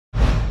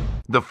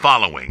The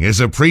following is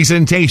a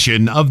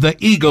presentation of the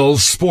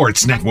Eagles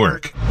Sports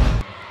Network.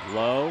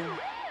 Low,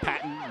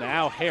 Patton,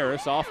 now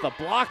Harris off the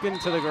block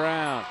into the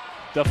ground.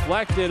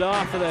 Deflected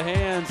off of the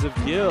hands of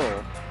Gill.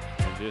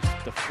 And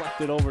just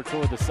deflected over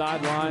toward the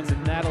sidelines,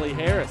 and Natalie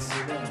Harris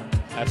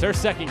has her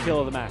second kill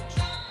of the match.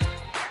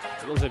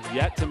 Eagles have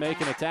yet to make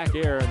an attack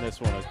error in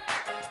this one.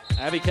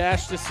 Abby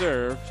Cash to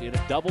serve. She had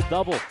a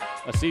double-double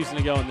a season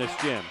ago in this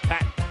gym.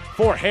 Patton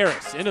for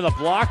Harris, into the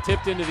block,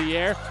 tipped into the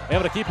air.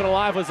 Able to keep it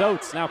alive was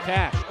Oates. Now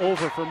Cash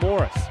over for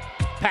Morris.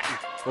 Patton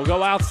will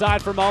go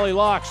outside for Molly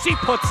Locke. She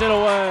puts it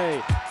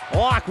away.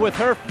 Locke with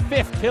her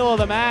fifth kill of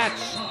the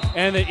match.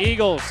 And the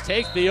Eagles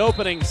take the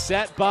opening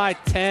set by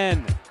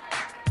 10.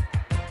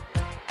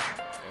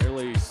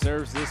 Fairley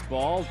serves this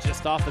ball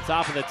just off the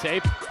top of the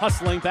tape.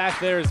 Hustling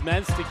back there is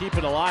Mentz to keep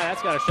it alive.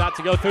 That's got a shot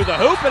to go through the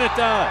hoop, and it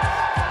does.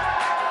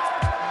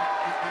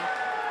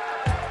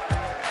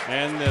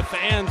 And the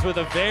fans with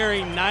a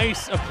very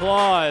nice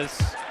applause.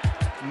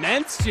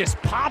 Mentz just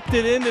popped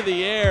it into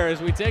the air.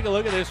 As we take a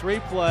look at this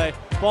replay,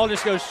 ball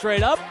just goes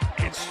straight up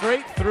and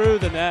straight through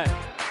the net.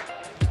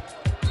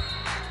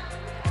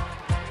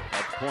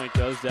 That point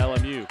goes to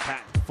LMU.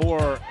 Patton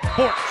for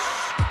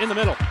Borch in the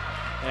middle.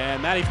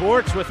 And Maddie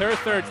Borch with her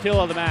third kill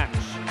of the match.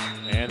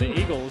 And the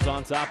Eagles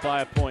on top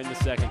by a point in the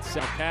second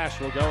set. Cash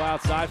will go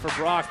outside for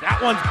Brock.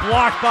 That one's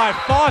blocked by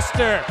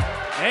Foster.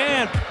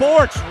 And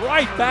Borch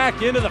right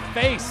back into the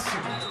face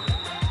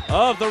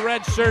of the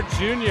redshirt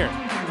junior.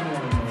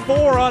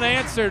 4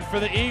 unanswered for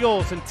the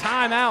Eagles, and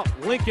timeout,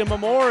 Lincoln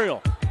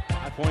Memorial.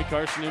 5-point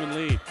Carson-Newman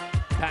lead.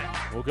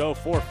 Patton will go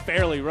for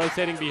Fairley,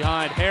 rotating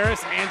behind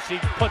Harris, and she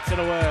puts it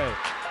away.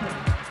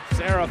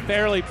 Sarah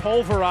Fairley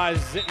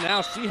pulverizes it.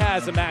 Now she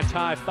has a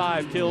match-high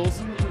 5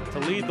 kills to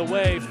lead the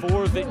way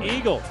for the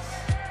Eagles.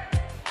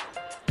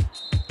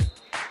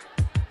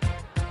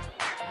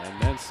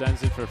 And then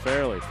sends it for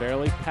Fairley.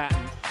 Fairley, Patton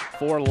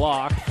for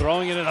Locke,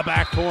 throwing it in the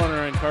back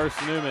corner, and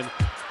Carson-Newman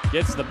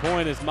gets the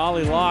point as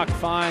Molly Locke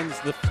finds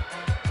the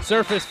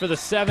surface for the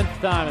 7th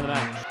time in the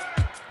match.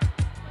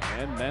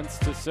 And Mentz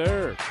to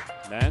serve.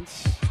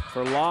 Mentz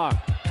for Locke.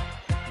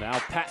 Now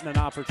Patton an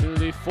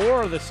opportunity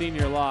for the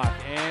senior Locke,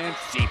 and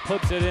she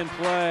puts it in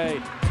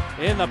play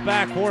in the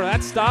back corner.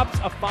 That stops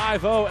a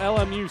 5-0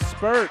 LMU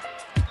spurt.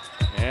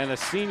 And the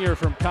senior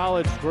from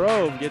College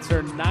Grove gets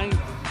her 9th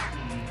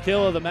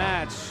kill of the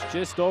match,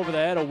 just over the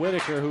head of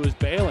Whitaker, who is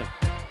bailing.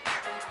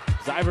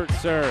 Zybert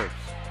serves.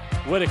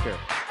 Whitaker.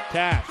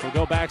 Cash will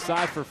go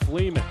backside for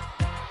Fleeman.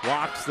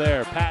 Locke's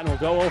there. Patton will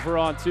go over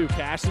on 2.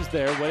 Cash is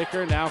there.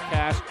 Whitaker, now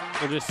Cash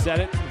will just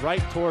set it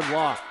right toward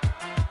Locke.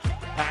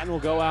 Patton will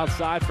go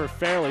outside for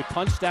Fairley.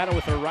 Punched at it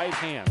with her right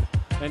hand.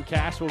 Then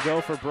Cash will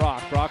go for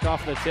Brock. Brock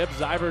off the tip.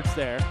 Zybert's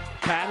there.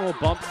 Patton will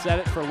bump set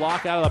it for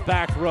Locke out of the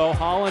back row.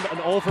 Holland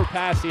an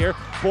overpass here.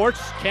 Borch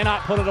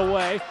cannot put it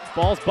away.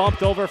 Ball's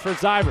bumped over for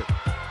Zybert.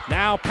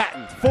 Now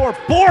Patton for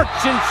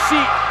Borch, and she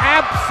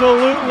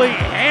absolutely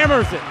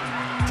hammers it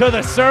to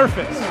the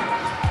surface.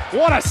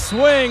 What a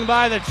swing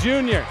by the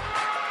junior.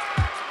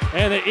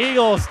 And the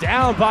Eagles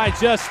down by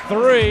just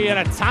 3, and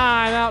a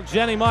timeout,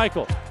 Jenny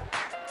Michael.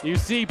 You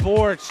see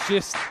Borch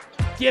just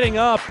getting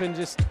up and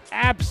just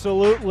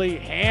absolutely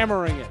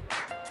hammering it.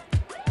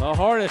 The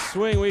hardest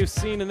swing we've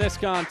seen in this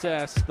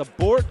contest. The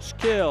Borch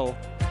kill.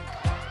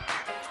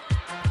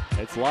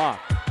 It's Locke.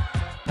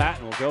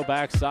 Patton will go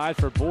backside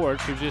for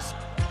Borch, who just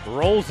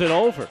rolls it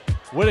over.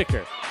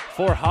 Whitaker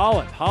for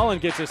Holland.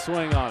 Holland gets a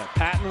swing on it.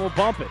 Patton will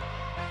bump it.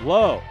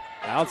 Low.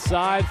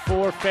 Outside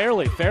for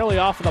Fairley. Fairley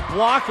off of the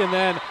block, and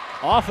then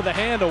off of the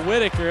hand of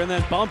Whitaker, and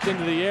then bumped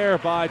into the air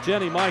by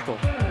Jenny Michael.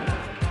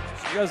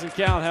 She doesn't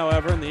count,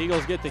 however, and the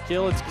Eagles get the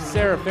kill. It's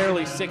Sarah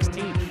Fairley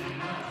 16th.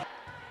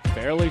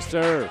 Fairley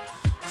serves.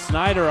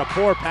 Snyder, a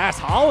poor pass.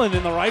 Holland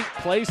in the right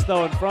place,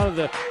 though, in front of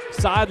the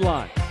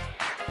sidelines.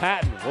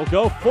 Patton will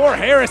go for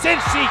Harris,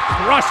 and she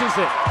crushes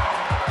it.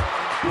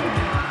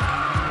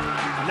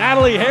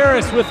 Natalie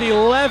Harris with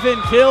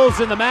 11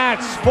 kills in the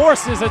match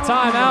forces a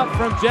timeout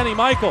from Jenny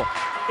Michael.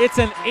 It's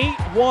an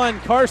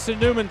 8-1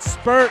 Carson-Newman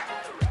spurt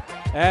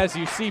as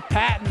you see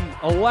Patton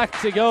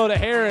elect to go to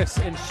Harris,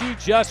 and she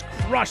just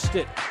crushed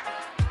it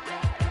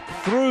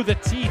through the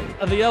teeth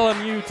of the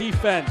LMU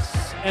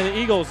defense, and the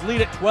Eagles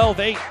lead at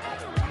 12-8.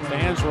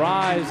 Fans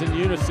rise in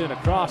unison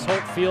across Holt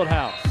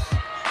Fieldhouse.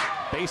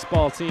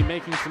 Baseball team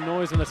making some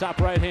noise in the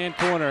top right-hand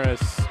corner as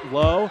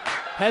Lowe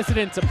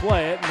hesitant to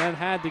play it and then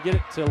had to get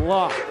it to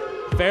Locke.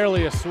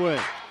 Barely a swing.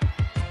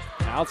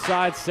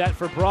 Outside set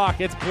for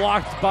Brock. It's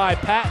blocked by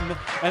Patton,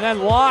 and then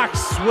Locke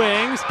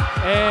swings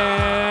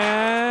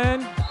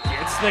and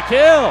gets the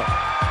kill.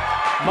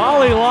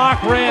 Molly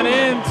Locke ran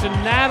into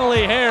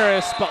Natalie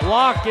Harris, but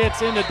Locke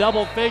gets into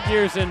double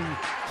figures and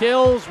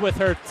kills with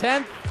her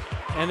 10th,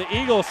 and the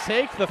Eagles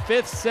take the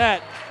 5th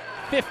set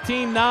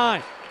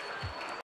 15-9.